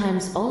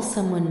 sometimes all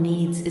someone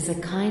needs is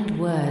a kind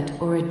word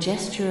or a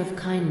gesture of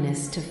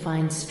kindness to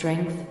find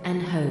strength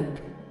and hope.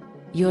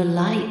 Your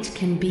light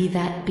can be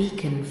that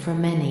beacon for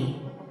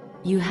many.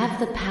 You have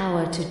the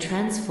power to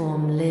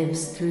transform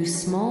lives through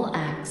small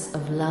acts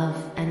of love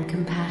and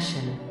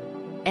compassion.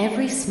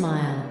 Every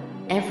smile,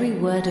 every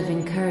word of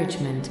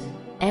encouragement,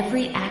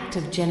 every act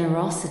of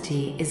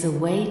generosity is a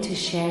way to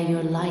share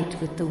your light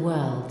with the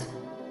world.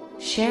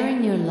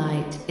 Sharing your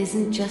light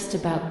isn't just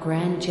about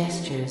grand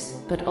gestures,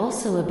 but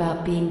also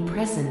about being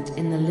present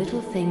in the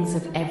little things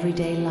of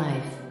everyday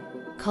life,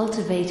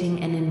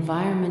 cultivating an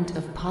environment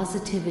of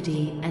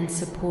positivity and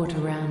support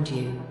around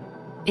you.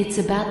 It's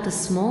about the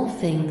small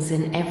things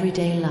in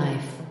everyday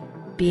life,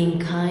 being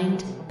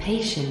kind,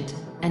 patient,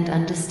 and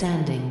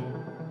understanding.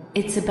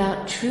 It's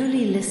about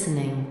truly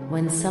listening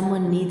when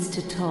someone needs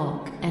to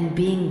talk and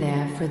being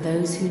there for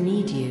those who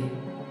need you.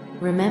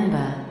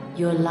 Remember,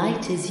 your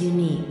light is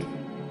unique.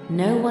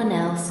 No one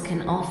else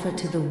can offer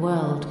to the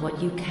world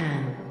what you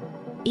can.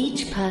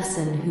 Each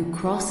person who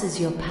crosses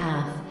your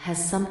path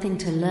has something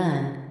to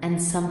learn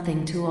and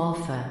something to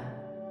offer.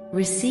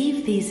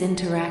 Receive these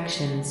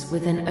interactions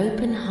with an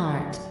open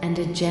heart and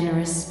a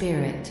generous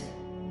spirit.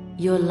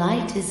 Your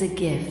light is a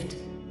gift,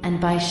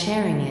 and by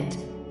sharing it,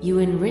 you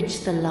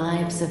enrich the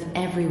lives of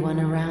everyone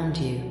around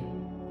you.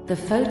 The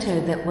photo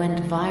that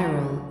went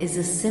viral is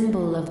a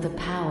symbol of the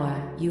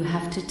power you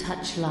have to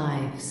touch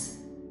lives.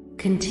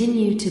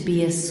 Continue to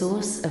be a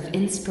source of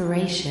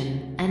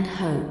inspiration and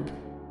hope.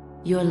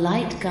 Your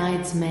light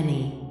guides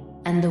many,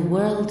 and the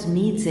world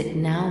needs it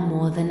now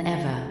more than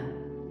ever.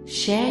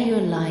 Share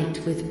your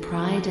light with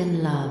pride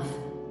and love,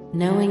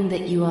 knowing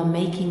that you are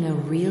making a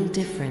real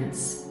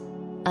difference.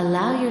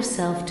 Allow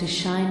yourself to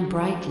shine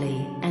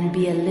brightly and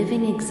be a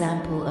living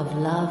example of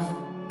love,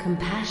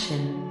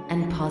 compassion,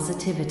 and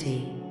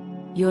positivity.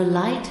 Your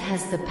light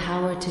has the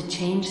power to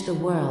change the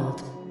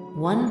world,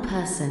 one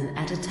person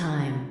at a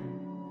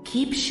time.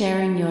 Keep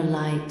sharing your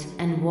light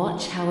and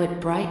watch how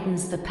it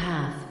brightens the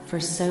path for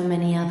so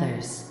many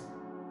others.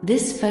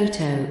 This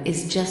photo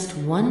is just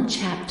one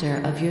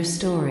chapter of your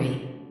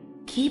story.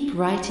 Keep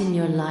writing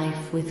your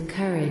life with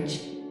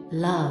courage,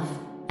 love,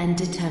 and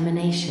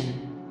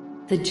determination.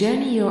 The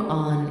journey you're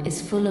on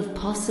is full of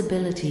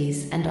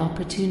possibilities and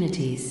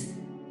opportunities,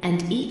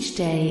 and each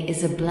day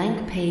is a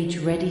blank page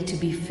ready to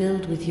be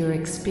filled with your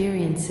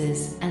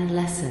experiences and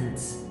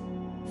lessons.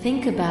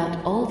 Think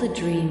about all the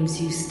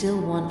dreams you still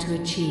want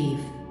to achieve.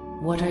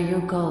 What are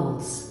your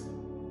goals?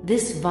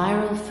 This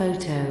viral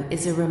photo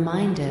is a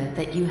reminder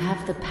that you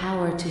have the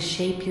power to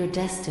shape your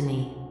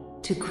destiny,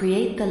 to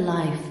create the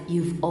life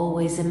you've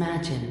always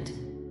imagined.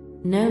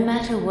 No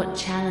matter what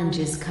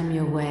challenges come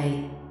your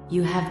way,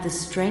 you have the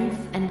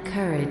strength and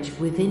courage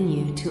within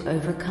you to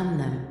overcome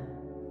them.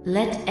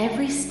 Let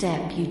every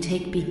step you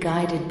take be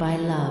guided by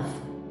love,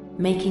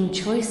 making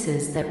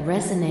choices that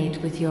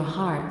resonate with your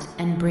heart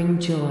and bring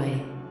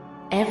joy.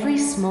 Every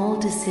small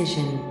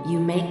decision you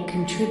make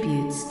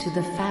contributes to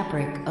the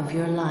fabric of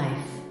your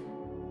life.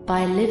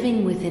 By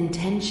living with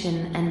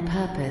intention and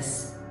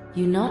purpose,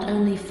 you not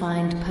only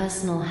find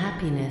personal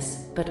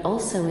happiness but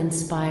also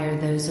inspire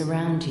those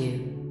around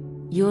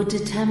you. Your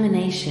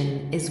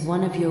determination is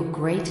one of your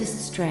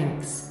greatest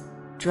strengths,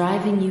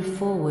 driving you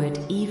forward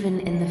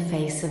even in the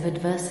face of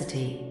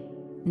adversity.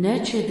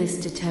 Nurture this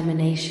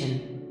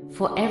determination,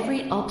 for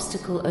every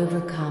obstacle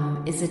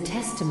overcome is a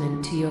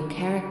testament to your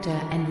character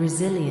and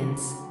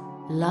resilience.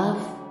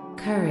 Love,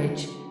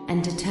 courage,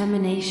 and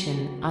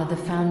determination are the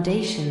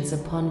foundations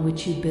upon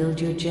which you build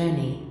your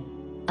journey.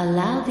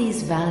 Allow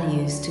these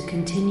values to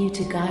continue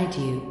to guide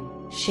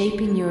you,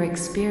 shaping your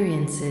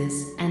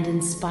experiences and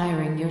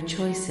inspiring your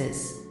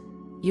choices.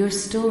 Your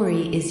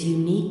story is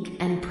unique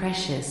and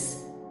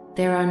precious.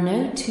 There are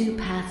no two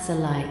paths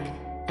alike,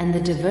 and the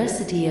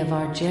diversity of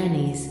our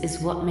journeys is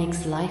what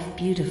makes life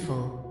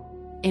beautiful.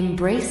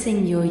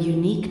 Embracing your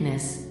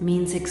uniqueness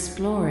means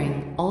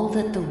exploring all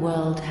that the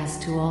world has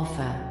to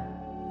offer.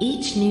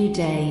 Each new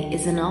day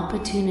is an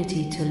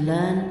opportunity to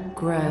learn,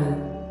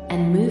 grow,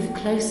 and move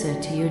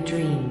closer to your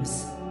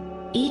dreams.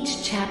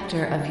 Each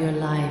chapter of your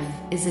life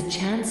is a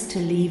chance to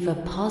leave a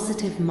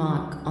positive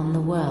mark on the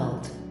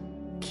world.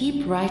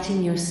 Keep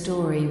writing your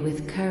story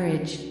with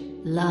courage,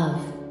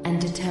 love,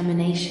 and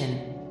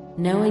determination,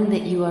 knowing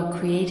that you are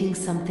creating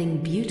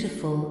something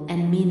beautiful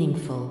and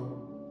meaningful.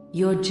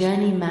 Your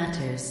journey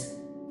matters,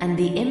 and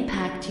the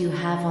impact you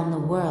have on the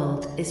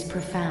world is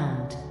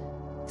profound.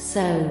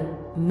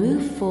 So,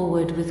 move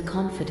forward with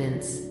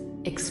confidence,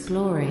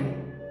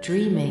 exploring,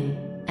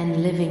 dreaming,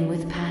 and living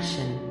with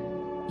passion.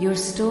 Your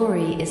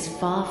story is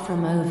far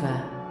from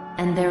over,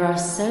 and there are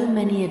so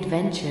many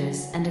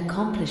adventures and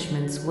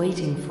accomplishments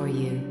waiting for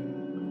you.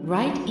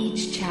 Write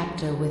each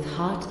chapter with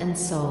heart and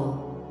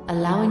soul,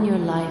 allowing your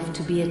life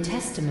to be a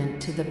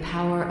testament to the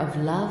power of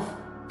love,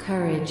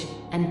 courage,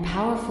 and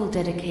powerful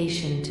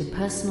dedication to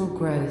personal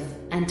growth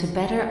and to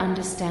better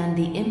understand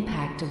the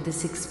impact of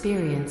this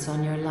experience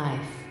on your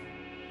life.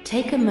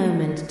 Take a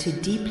moment to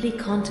deeply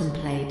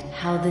contemplate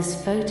how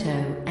this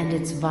photo and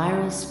its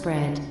viral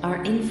spread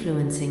are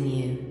influencing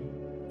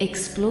you.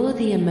 Explore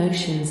the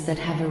emotions that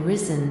have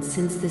arisen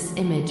since this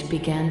image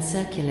began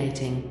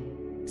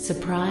circulating.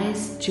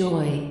 Surprise,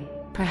 joy,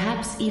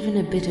 perhaps even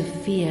a bit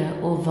of fear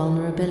or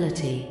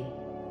vulnerability.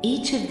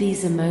 Each of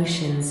these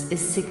emotions is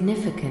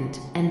significant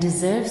and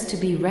deserves to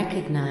be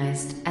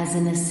recognized as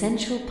an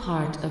essential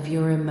part of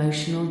your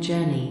emotional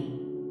journey.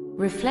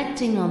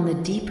 Reflecting on the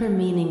deeper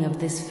meaning of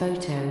this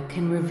photo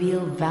can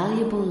reveal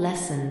valuable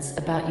lessons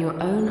about your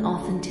own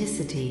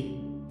authenticity,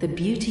 the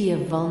beauty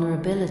of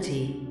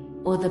vulnerability,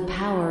 or the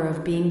power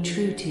of being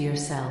true to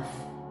yourself.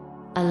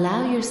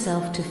 Allow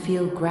yourself to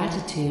feel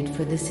gratitude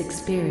for this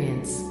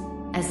experience,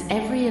 as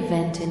every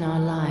event in our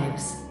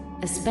lives,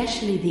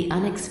 especially the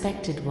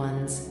unexpected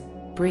ones,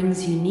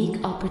 brings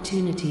unique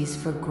opportunities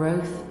for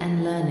growth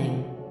and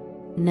learning.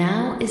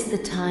 Now is the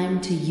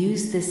time to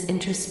use this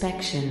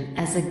introspection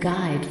as a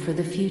guide for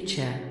the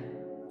future.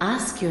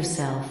 Ask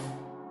yourself,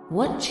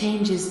 what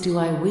changes do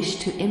I wish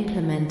to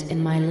implement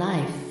in my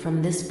life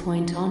from this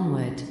point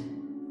onward?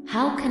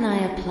 How can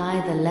I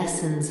apply the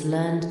lessons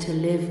learned to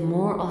live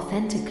more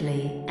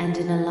authentically and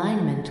in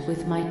alignment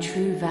with my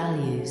true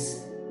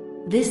values?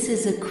 This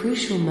is a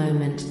crucial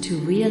moment to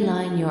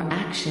realign your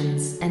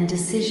actions and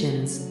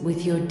decisions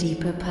with your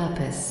deeper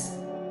purpose.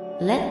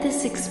 Let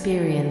this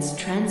experience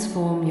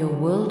transform your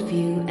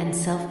worldview and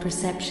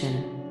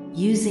self-perception,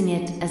 using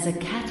it as a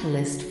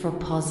catalyst for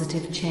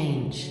positive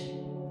change.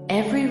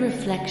 Every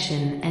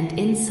reflection and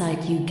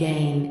insight you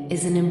gain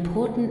is an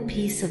important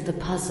piece of the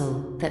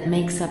puzzle that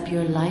makes up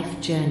your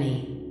life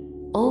journey.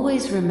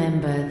 Always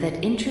remember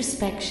that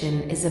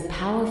introspection is a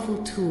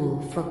powerful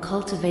tool for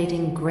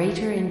cultivating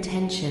greater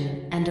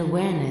intention and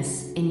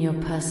awareness in your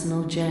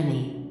personal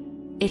journey.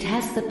 It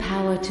has the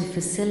power to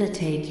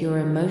facilitate your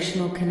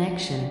emotional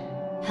connection,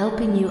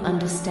 helping you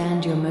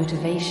understand your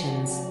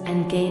motivations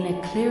and gain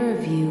a clearer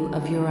view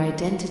of your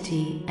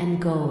identity and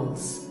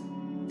goals.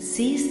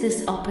 Seize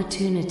this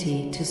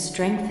opportunity to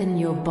strengthen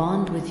your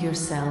bond with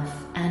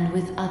yourself and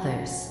with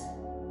others.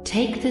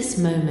 Take this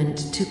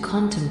moment to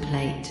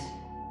contemplate.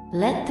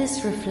 Let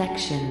this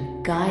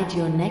reflection guide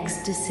your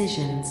next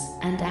decisions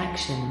and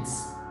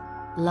actions.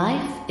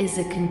 Life is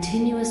a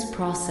continuous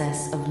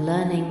process of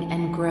learning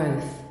and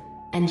growth,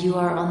 and you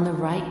are on the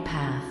right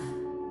path.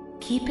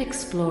 Keep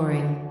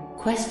exploring,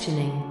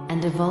 questioning,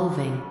 and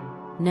evolving,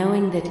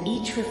 knowing that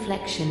each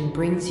reflection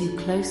brings you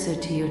closer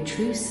to your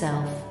true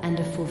self and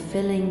a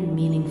fulfilling,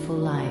 meaningful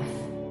life.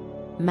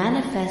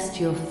 Manifest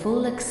your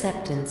full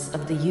acceptance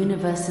of the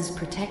universe's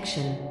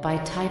protection by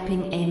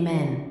typing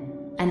Amen,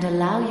 and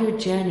allow your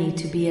journey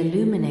to be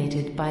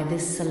illuminated by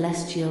this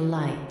celestial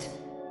light.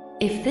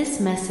 If this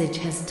message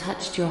has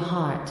touched your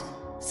heart,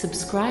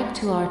 subscribe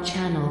to our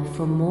channel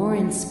for more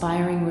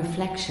inspiring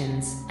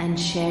reflections and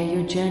share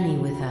your journey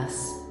with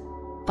us.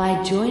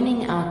 By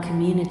joining our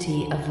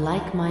community of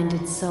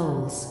like-minded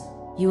souls,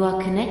 you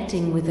are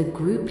connecting with a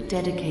group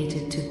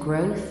dedicated to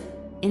growth,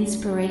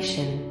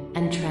 inspiration,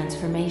 and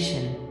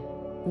transformation.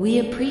 We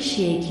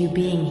appreciate you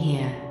being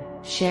here,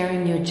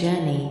 sharing your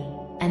journey,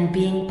 and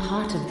being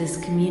part of this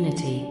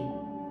community.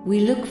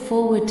 We look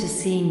forward to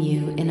seeing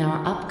you in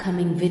our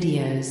upcoming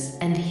videos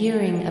and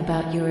hearing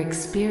about your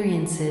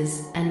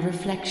experiences and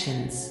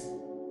reflections.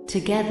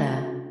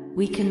 Together,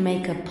 we can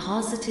make a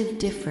positive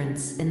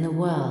difference in the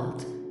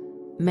world.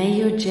 May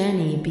your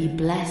journey be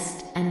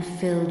blessed and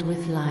filled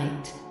with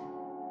light.